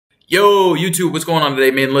Yo, YouTube, what's going on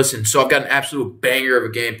today, man? Listen, so I've got an absolute banger of a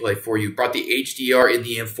gameplay for you. Brought the HDR and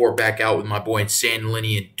the M4 back out with my boy Insane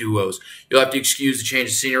Linear Duos. You'll have to excuse the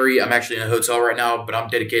change of scenery. I'm actually in a hotel right now, but I'm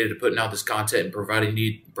dedicated to putting out this content and providing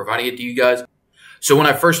it to you guys. So when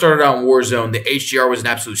I first started out in Warzone, the HDR was an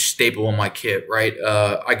absolute staple in my kit, right?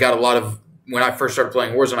 When I first started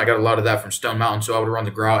playing Warzone, I got a lot of that from Stone Mountain, so I would run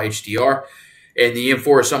the Growl HDR. And the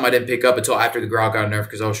M4 is something I didn't pick up until after the Growl got nerfed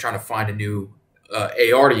because I was trying to find a new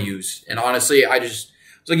AR to use. And honestly, I just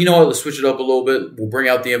was like, you know what, let's switch it up a little bit. We'll bring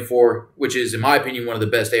out the M4, which is, in my opinion, one of the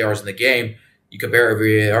best ARs in the game. You compare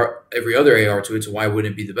every other AR to it, so why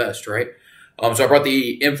wouldn't it be the best, right? So I brought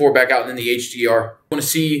the M4 back out and then the HDR. Want to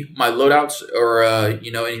see my loadouts or any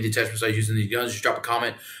of the attachments I use in these guns, just drop a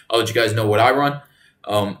comment. I'll let you guys know what I run.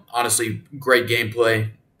 Honestly, great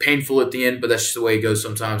gameplay. Painful at the end, but that's just the way it goes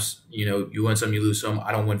sometimes. You know, you win some, you lose some.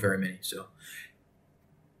 I don't win very many, so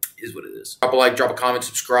is what it is. Drop a like, drop a comment,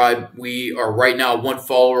 subscribe. We are right now 1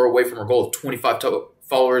 follower away from our goal of 25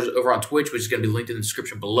 followers over on Twitch, which is going to be linked in the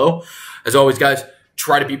description below. As always, guys,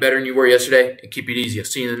 try to be better than you were yesterday and keep it easy. I'll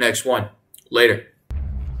see you in the next one. Later.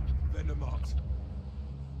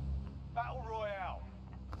 Battle Royale.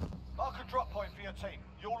 Mark a drop point for your team.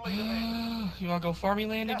 You'll lead them in. You want to go farming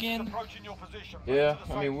land again? Approaching your position. Yeah,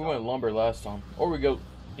 I mean, we went lumber last time. Or we go,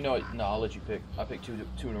 you know what, no, I'll let you pick. I picked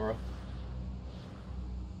two in a row.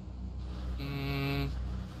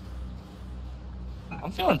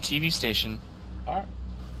 I'm feeling TV station. Alright.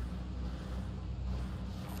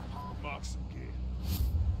 Mark some gear.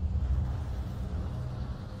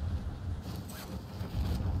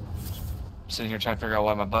 Sitting here trying to figure out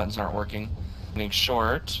why my buttons aren't working. Getting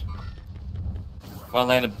short. You want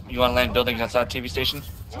to land buildings outside TV station?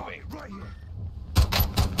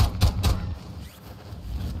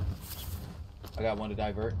 I got one to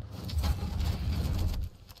divert.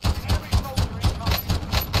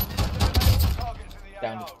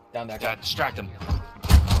 Down that guy. Distract him.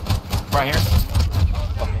 Right here.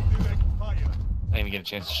 Fuck me. I didn't even get a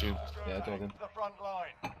chance to shoot. Yeah, it's all good. The front line.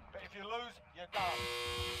 But if you lose, you're done.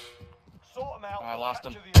 Sort them out. I lost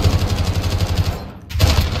him.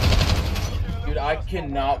 Dude, I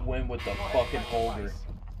cannot win with the fucking holder.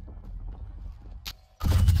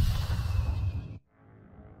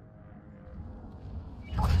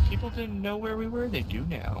 People didn't know where we were. They do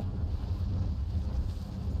now.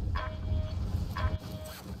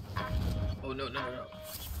 Oh, no.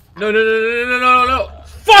 No.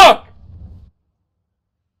 Fuck!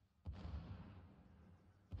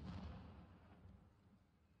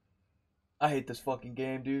 I hate this fucking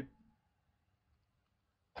game, dude.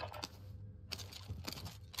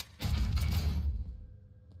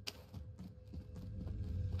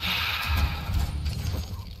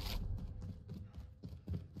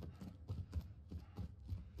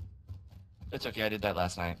 It's okay. I did that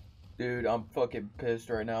last night. Dude, I'm fucking pissed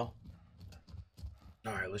right now.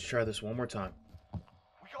 Alright, let's try this one more time.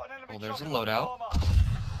 Well, there's a loadout.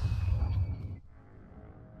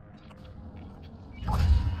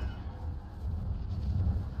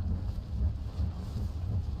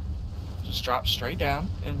 Just drop straight down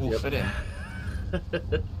and we'll fit in.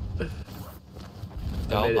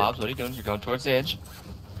 No, Bobs, what are you doing? You're going towards the edge.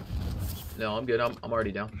 No, I'm good. I'm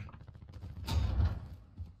already down.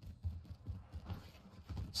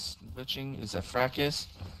 Switching. Is that fracas?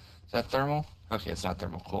 Is that thermal? Okay, it's not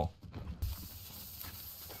thermal. Cool.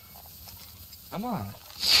 Come on.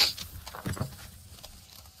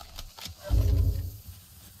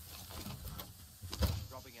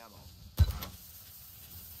 Dropping ammo.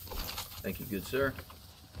 Thank you, good sir.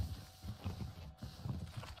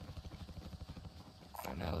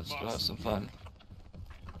 Alright, now let's go have some fun.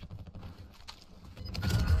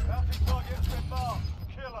 Bounty target's been marked.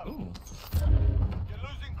 Kill 'em. Ooh. You're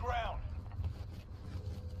losing ground.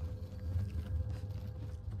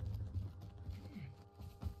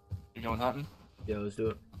 You going hunting? Yeah, let's do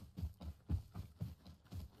it.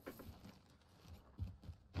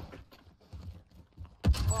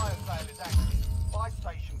 Fire sale is active. Buy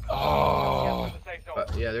station. Oh.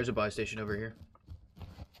 Yeah, there's a buy station over here.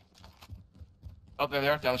 Oh, there they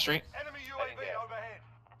are, down the street. Enemy UAV overhead.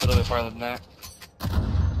 A little bit farther than that.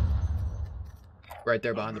 Right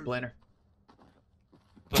there behind the planter.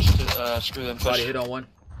 Push to screw them. Push. Body hit on one.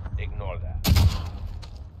 Ignore that.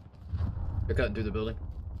 They're cutting through the building.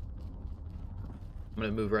 I'm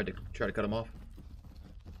gonna move right to try to cut them off.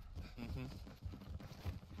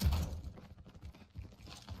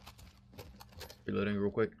 Reloading real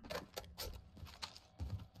quick.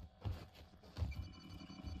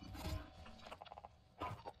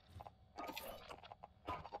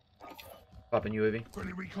 Popping UAV.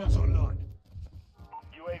 Friendly recon's online.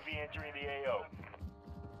 UAV entering the AO.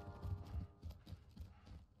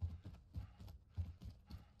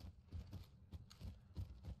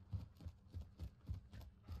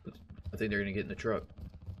 think they're gonna get in the truck.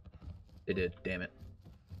 They did. Damn it.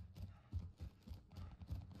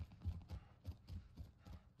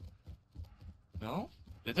 No?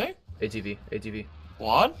 Did they? ATV. ATV.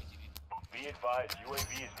 What? Be advised,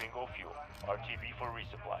 UAV is bingo fuel. RTB for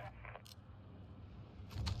resupply.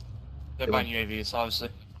 They're buying UAVs, obviously.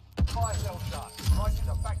 Fire cell shot. Prices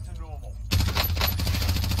are back to normal.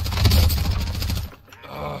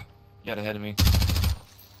 Got ahead of me.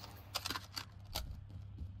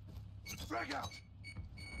 Drag out.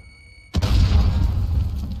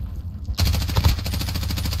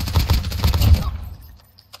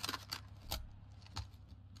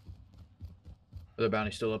 Are the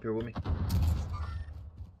bounties still up here with me?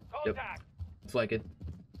 Yep. Contact. Flanking.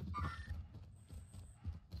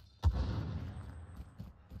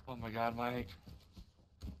 Oh my god, Mike.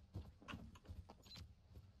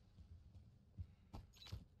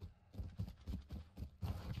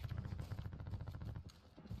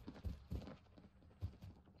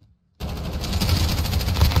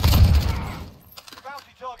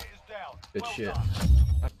 Bounty target is down. Good Well shit. done.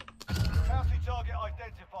 Bounty target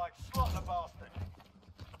identified. Slot the bastard.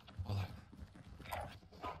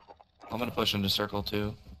 I'm gonna push into circle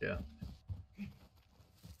too. Yeah.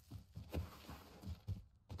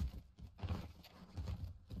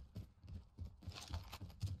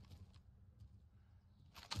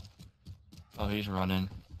 Oh, he's running.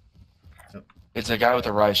 Yep. It's a guy with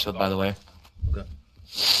a riot shield, by the way. Okay.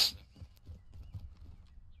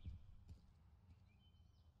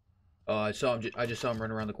 I saw him. I just saw him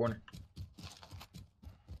run around the corner.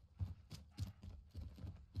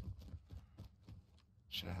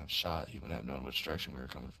 Should I have shot? He would have known which direction we were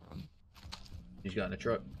coming from. He's got in the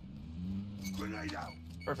truck. Grenade out.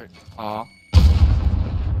 Perfect. Aw.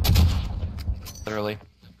 Literally.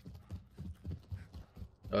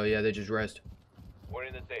 Oh yeah, they just rest. We're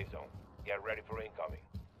in the safe zone. Get ready for incoming.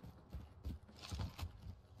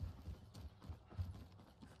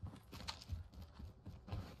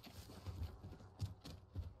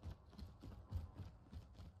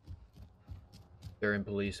 They're in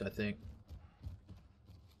police, I think.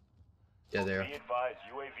 Yeah, they are. Be advised,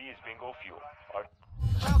 UAV is bingo fuel.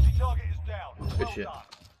 Bounty target is down. Good Well shit. done.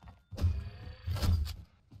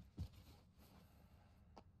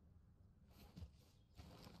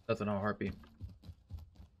 Nothing on heartbeat.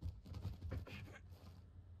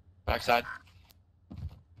 Backside.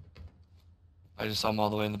 I just saw him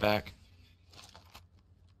all the way in the back.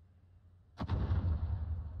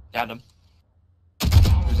 Got him. He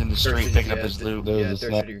was in the street Third picking city, up his loot. Yeah, There's a third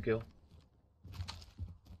snap. city your kill.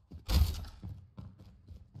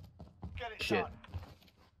 Get it Shit. done.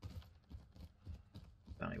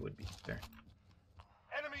 Bounty would be there.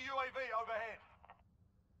 Enemy UAV overhead.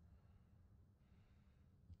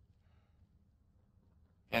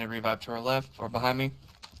 And a revive to our left or behind me.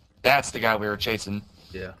 That's the guy we were chasing.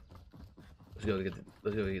 Yeah. Let's go get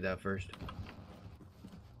that first.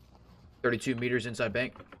 32 meters inside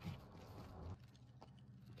bank.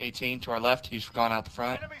 18 to our left. He's gone out the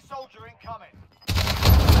front. Enemy soldier incoming.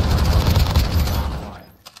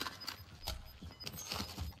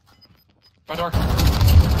 Front door.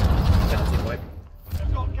 Down team wipe.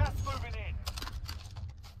 They've got gas moving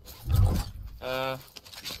in.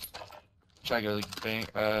 Try to go to the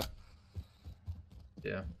bank.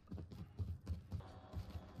 Yeah.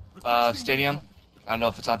 Stadium. I don't know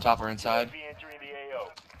if it's on top or inside. UAV entering the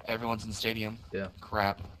AO. Everyone's in the stadium. Yeah.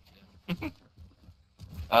 Crap.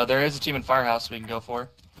 There is a team in Firehouse we can go for.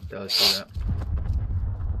 Yeah, let's do that.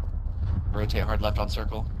 Rotate hard left on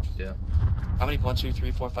circle. Yeah. How many? 1, 2,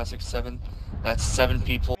 3, 4, 5, 6, 7. That's 7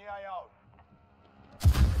 people. The AO.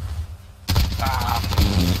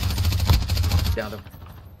 Down them.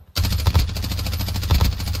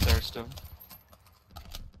 There's still.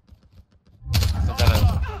 Some kind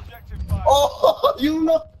of. Objective fire. Oh, you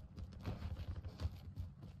know.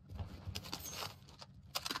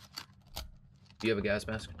 Do you have a gas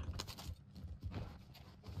mask?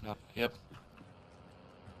 No. Yep.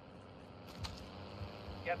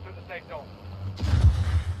 Get through the safe zone.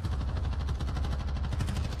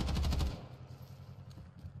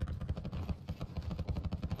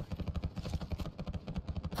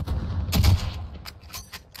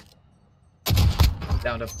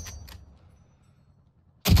 Downed him.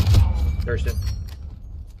 Thurston.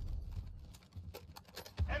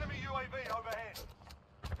 Enemy UAV overhead.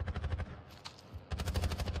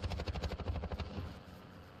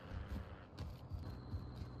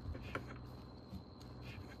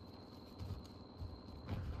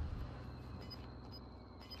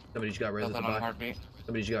 Somebody just got res at the Nothing on buy. heartbeat.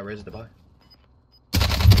 Somebody just got res at the buy.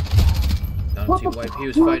 Down team wipe.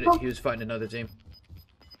 He was fighting another team.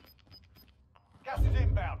 Gas is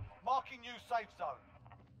inbound. Marking safe zone.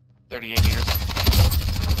 38 meters.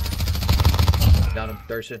 Down him.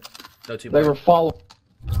 Thurston. No team. They were following.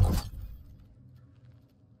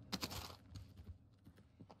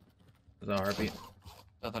 There's no heartbeat.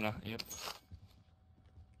 Nothing. Yep.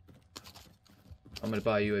 I'm gonna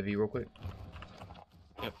buy a UAV real quick.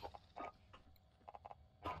 Yep.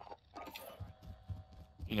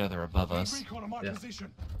 You know they're above us. Yeah.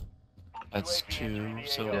 That's 2,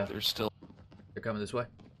 so Yeah. they're still. They're coming this way.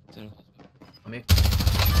 Two. On me.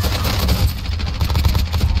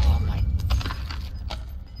 Oh my.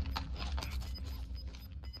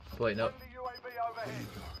 Wait, no. Friendly UAV overhead.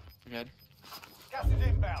 You're good. Gas is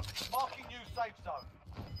inbound. Marking new safe zone.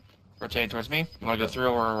 Rotating towards me. You want to go through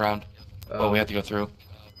or around? Oh, we have to go through.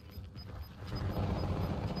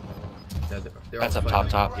 Yeah, they're That's all up fighting.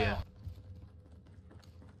 top. Yeah.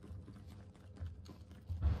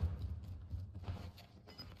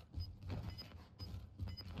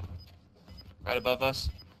 Right above us.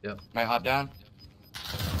 Yep. Might hop down.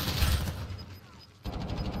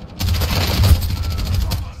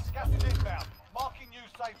 Gas is inbound. Marking new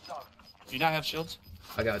safe zone. Do you not have shields?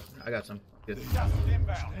 I got some. Good. Gas is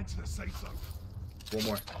inbound. One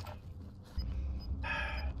more.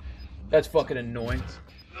 That's fucking annoying.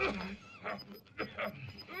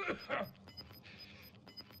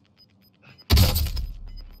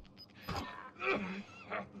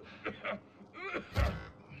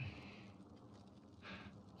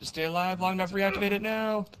 Just stay alive long enough to reactivate it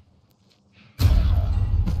now.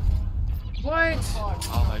 What?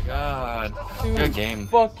 Oh my god. Dude, Good game.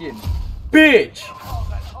 Fucking bitch.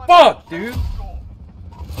 Fuck, dude.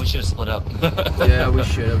 We should have split up. Yeah, we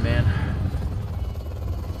should have, man.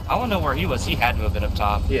 I want to know where he was. He had to have been up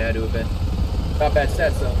top. Yeah, I do a bit. Not bad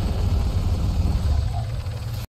stats though.